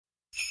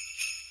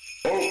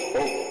Hi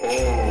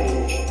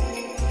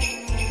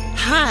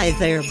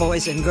there,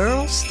 boys and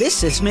girls.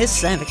 This is Miss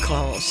Santa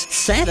Claus.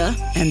 Santa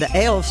and the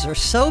elves are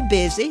so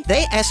busy,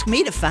 they asked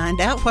me to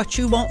find out what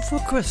you want for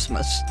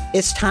Christmas.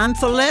 It's time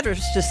for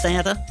letters to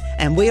Santa,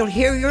 and we'll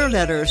hear your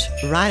letters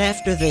right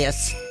after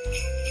this.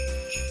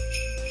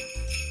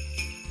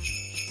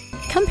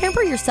 Come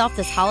pamper yourself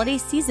this holiday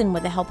season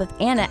with the help of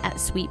Anna at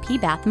Sweet Pea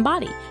Bath &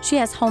 Body. She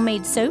has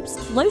homemade soaps,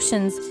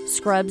 lotions,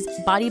 scrubs,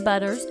 body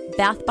butters,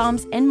 bath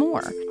bombs, and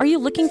more. Are you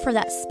looking for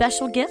that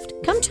special gift?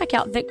 Come check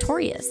out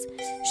Victoria's.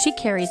 She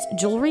carries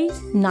jewelry,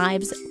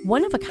 knives,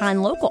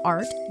 one-of-a-kind local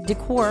art,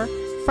 decor,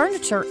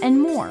 furniture,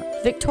 and more.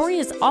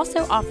 Victoria's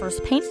also offers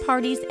paint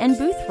parties and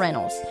booth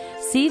rentals.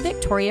 See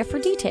Victoria for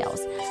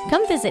details.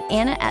 Come visit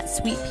Anna at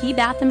Sweet Pea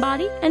Bath &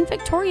 Body and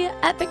Victoria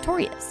at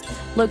Victoria's,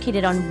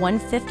 located on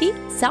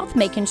 150 South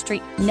Macon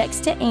Street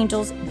next to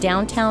Angels,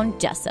 downtown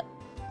Jesup.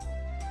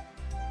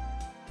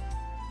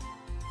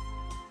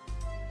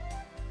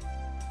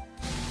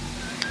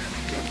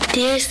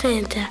 Dear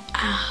Santa,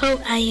 I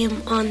hope I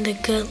am on the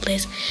good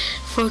list.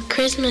 For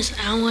Christmas,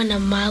 I want a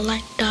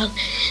MALLORY doll,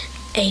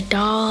 a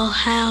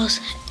dollhouse,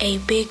 a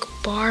big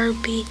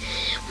Barbie,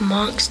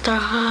 Monster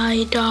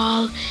High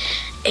doll,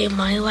 a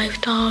My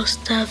Life doll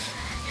stuff,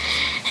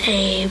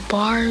 a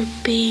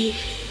Barbie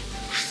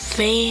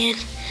fan,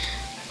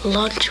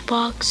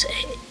 lunchbox,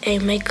 a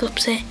makeup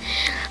set.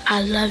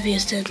 I love you,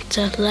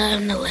 Santa.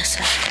 Love,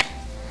 NALYSSA.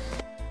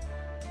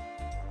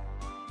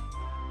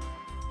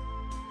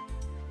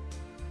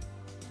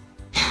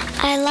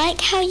 I like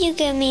how you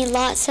give me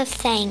lots of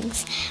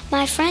things.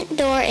 My front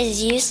door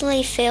is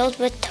usually filled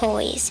with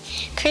toys.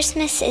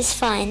 Christmas is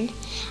fun.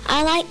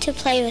 I like to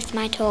play with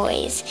my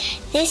toys.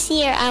 This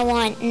year I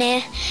want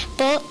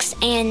books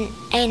and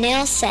a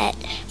nail set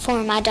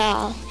for my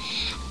doll.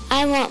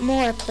 I want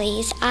more,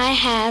 please. I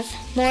have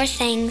more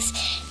things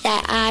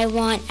that I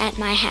want at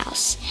my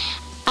house.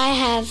 I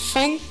have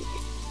fun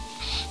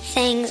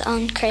things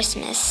on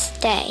Christmas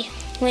Day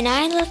when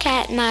I look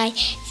at my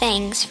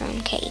things from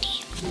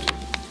KATEY.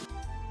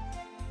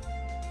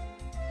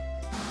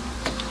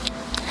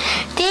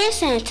 Dear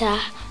Santa,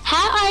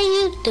 how are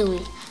you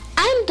doing?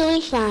 I'm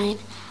doing fine.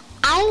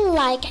 I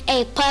like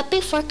a puppy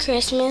for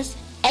Christmas,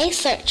 a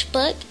search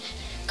book,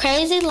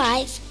 crazy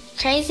lights,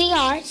 crazy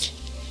arts,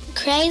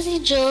 crazy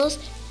jewels,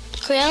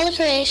 Crayola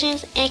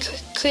creations, and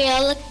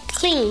Crayola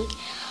cleaning.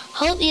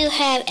 Hope you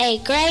have a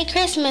great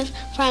Christmas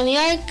from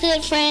your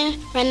good friend,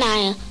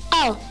 RANIA.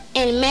 Oh,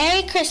 and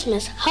Merry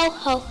Christmas. Ho,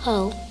 ho,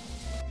 ho.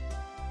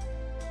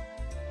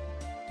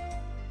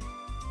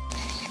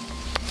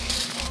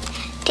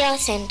 Dear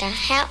Santa,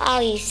 how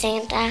are you,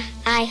 Santa?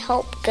 I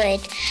hope good.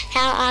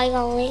 How are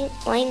your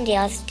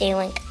reindeers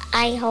doing?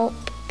 I hope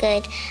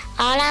good.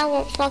 All I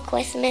want for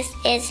Christmas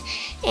is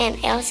an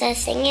Elsa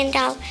singing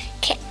doll,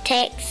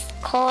 text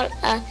call,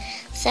 a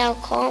cell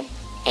call,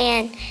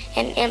 and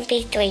an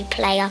MP3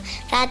 player.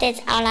 That is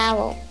all I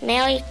want.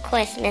 Merry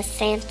Christmas,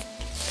 Santa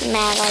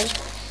Mallory.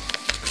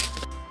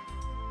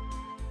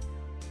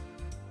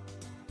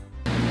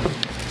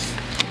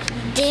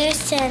 Dear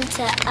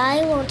Santa,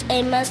 I want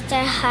a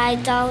Monster High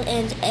doll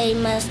and a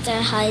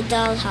Monster High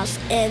dollhouse,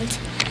 and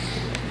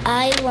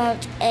I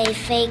want a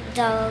fake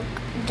dog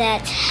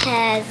that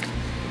has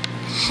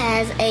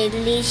a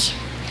leash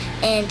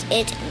and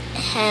it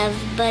have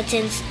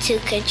buttons to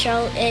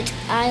control it.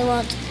 I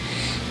want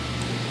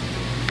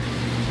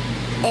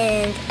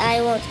a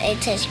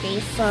touchscreen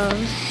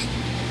phone,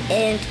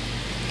 and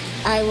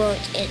I want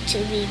it to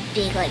be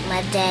big like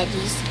my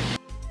daddy's.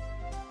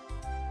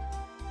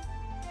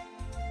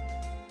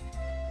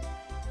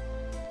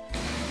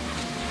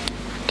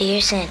 Dear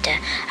Santa,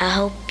 I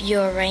hope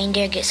your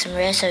reindeer get some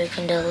rest so we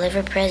can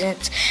deliver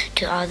presents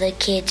to all the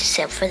kids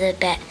except for the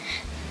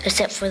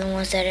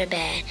ones that are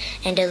bad,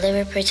 and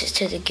deliver presents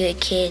to the good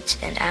kids.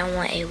 And I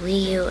want a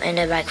Wii U and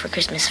a bike for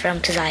Christmas from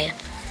KEZIAH.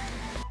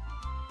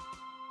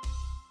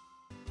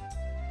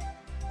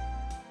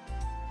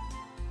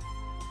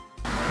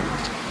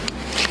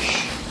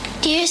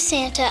 Dear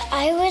Santa,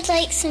 I would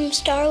like some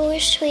Star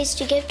Wars toys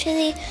to give to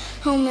the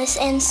homeless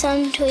and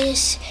some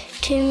toys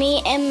to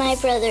me and my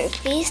brother.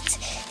 Please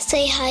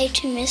say hi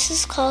to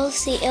Mrs.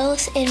 Claus, the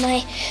elves, and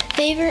my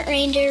favorite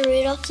reindeer,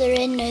 Rudolph the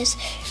Red-Nosed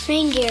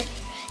Reindeer,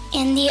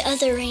 and the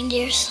other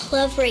reindeers.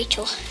 Love,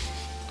 Rachel.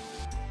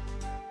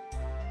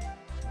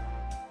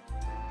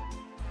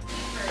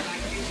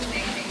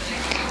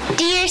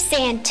 Dear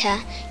Santa,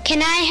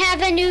 can I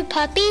have a new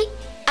puppy?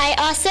 I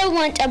also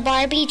want a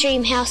Barbie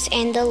dream house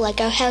and the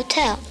Lego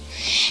hotel.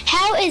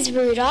 How is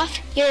Rudolph,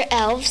 your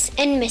elves,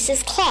 and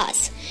Mrs.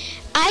 Claus?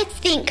 I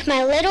think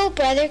my little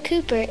brother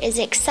Cooper is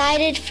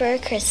excited for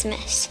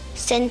Christmas.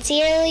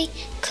 Sincerely,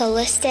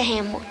 CALYSTA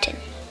Hamilton.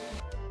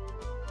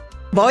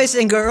 Boys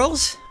and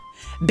girls,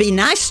 be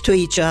nice to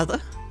each other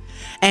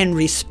and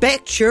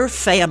respect your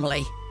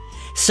family.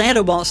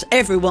 Santa wants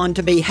everyone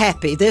to be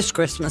happy this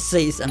Christmas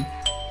season.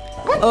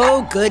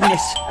 Oh,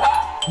 goodness.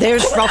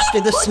 There's Frosty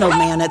the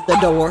Snowman at the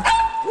door.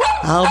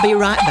 I'll be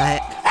right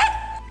back.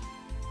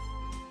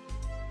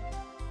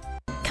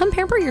 Come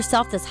pamper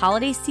yourself this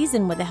holiday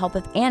season with the help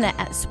of Anna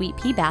at Sweet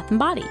Pea Bath &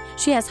 Body.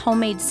 She has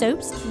homemade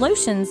soaps,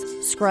 lotions,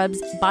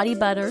 scrubs, body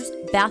butters,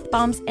 bath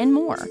bombs, and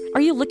more.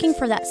 Are you looking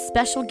for that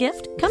special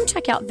gift? Come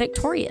check out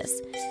Victoria's.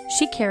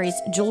 She carries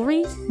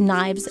jewelry,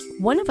 knives,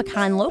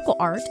 one-of-a-kind local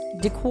art,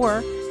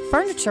 decor,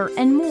 furniture,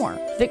 and more.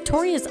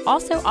 Victoria's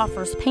also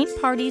offers paint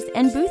parties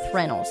and booth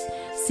rentals.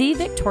 See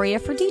Victoria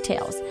for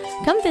details.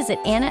 Come visit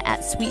Anna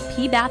at Sweet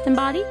Pea Bath &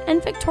 Body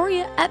and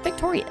Victoria at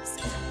Victoria's,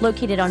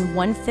 located on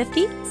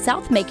 150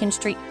 South Macon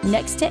Street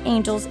next to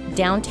Angels,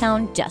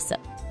 downtown Jesup.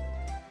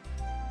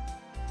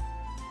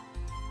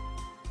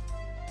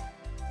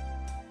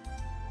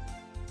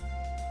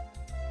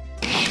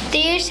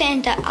 Dear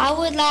Santa, I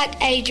would like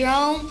a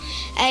drone,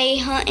 a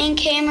hunting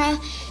camera,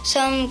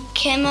 some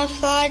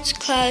camouflage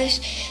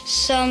clothes,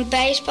 some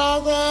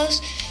baseball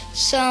gloves,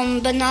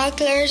 some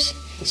binoculars,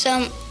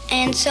 some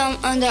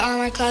Under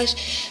Armour clothes.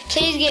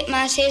 Please get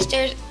my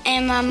sisters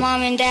and my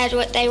mom and dad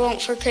what they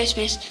want for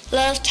Christmas.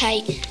 Love,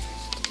 Tate.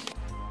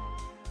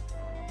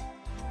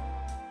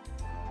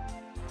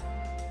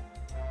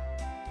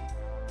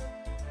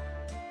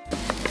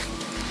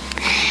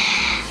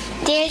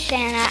 Dear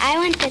Santa, I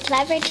want the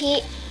celebrity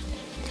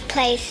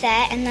play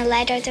set and the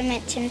Light of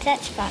Dimensions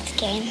Xbox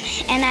game,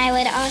 and I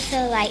would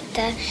also like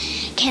the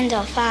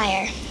Kindle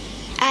Fire.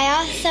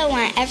 I also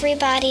want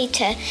everybody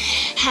to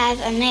have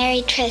a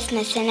Merry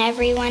Christmas and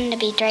everyone to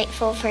be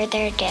grateful for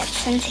their gifts.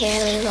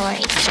 Sincerely, Lori.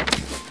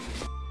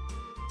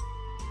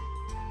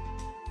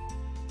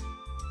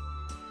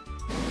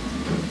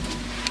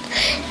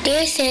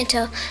 Dear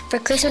Santa, for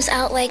Christmas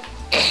I would like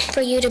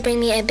for you to bring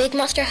me a big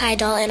Monster High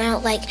doll, and I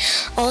would like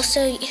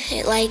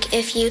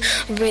if you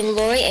bring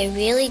Lori a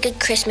really good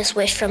Christmas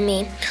wish from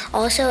me.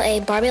 Also a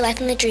Barbie Life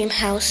in the Dream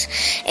House,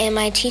 and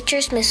my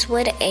teachers, Miss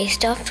Wood, a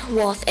stuffed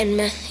wolf, and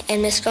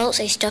Miss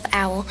Phelps a stuffed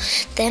owl.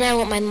 Then I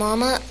want my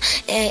mama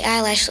a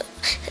eyelash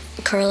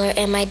curler,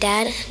 and my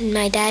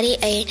daddy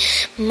a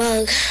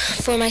mug.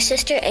 For my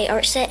sister a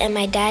art set, and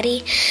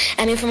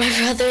for my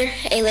brother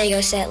a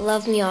Lego set.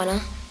 Love,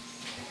 MIANA.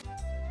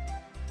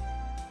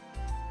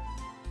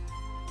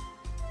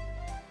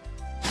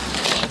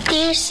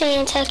 Dear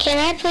Santa, can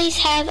I please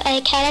have a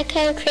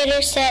Calico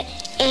Critter set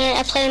and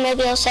a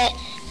Playmobil set,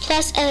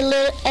 plus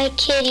a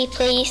kitty,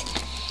 please,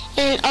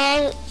 and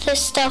all the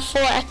stuff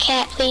for a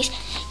cat, please?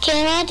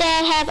 Can my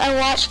dad have a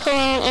watch,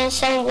 cologne, and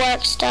some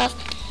work stuff?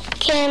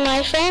 Can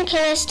my friend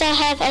CALYSTA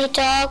have a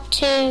dog,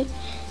 too,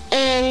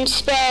 and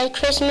spread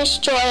Christmas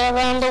joy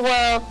around the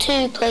world,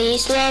 too,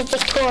 please? Love,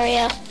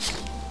 Victoria.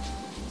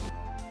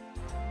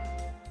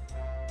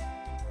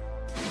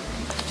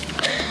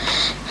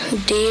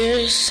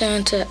 Dear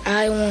Santa,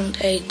 I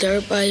want a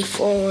dirt bike,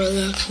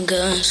 4-wheeler,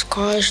 guns,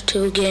 cars,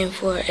 2 game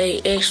for a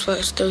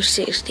Xbox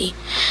 360,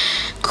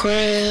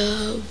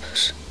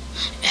 crabs,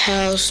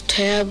 house,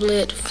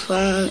 tablet,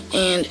 phone,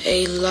 and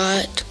a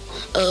lot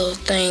of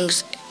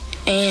things,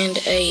 and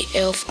a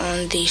elf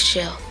on the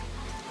shelf.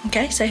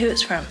 Okay, say who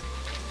it's from.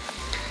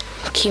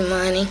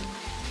 KEMONI.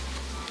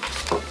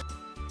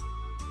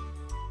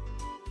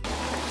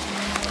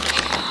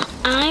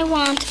 I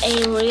want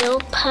a real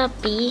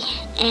puppy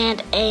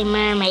and a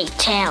mermaid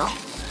tail.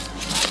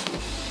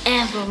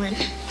 Evelyn,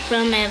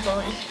 from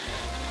Evelyn.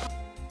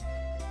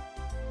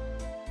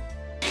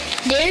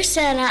 Dear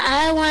Santa,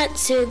 I want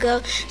to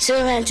go to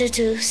Atlanta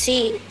to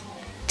see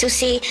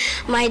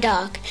my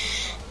dog,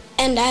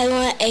 and I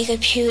want a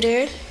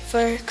computer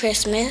for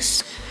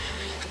Christmas.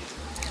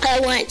 I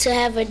want to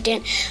have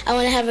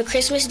a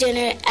Christmas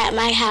dinner at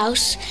my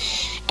house,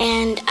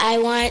 and I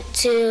want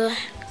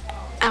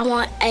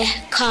a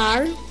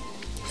car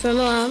for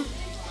Mom,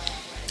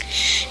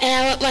 and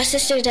I want my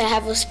sister to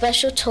have a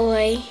special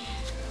toy,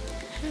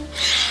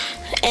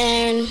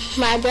 and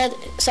my brother,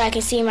 so I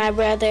can see my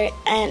brother,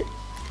 and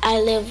I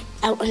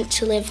want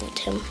to live with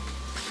him.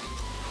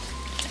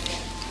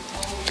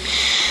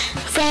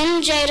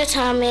 From Jada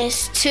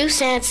Thomas to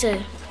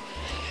Santa.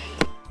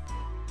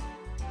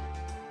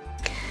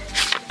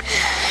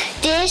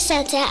 Dear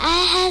Santa,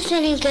 I have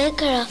been a good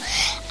girl.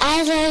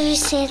 I love you,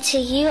 Santa.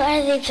 You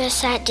are the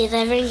best at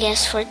delivering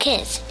gifts for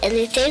kids. And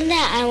the thing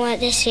that I want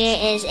this year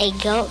is a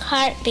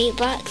go-kart,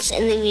 beatbox,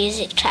 and the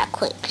music track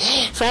clip.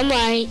 From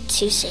Lori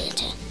to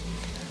Santa.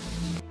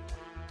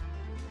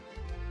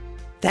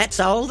 That's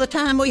all the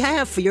time we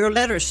have for your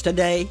letters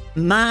today.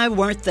 My,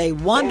 weren't they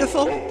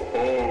wonderful?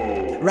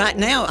 Right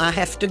now, I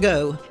have to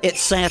go.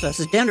 It's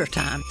Santa's dinner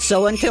time.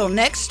 So until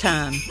next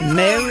time,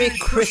 Merry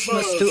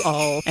Christmas to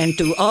all, and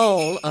to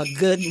all a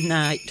good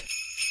night.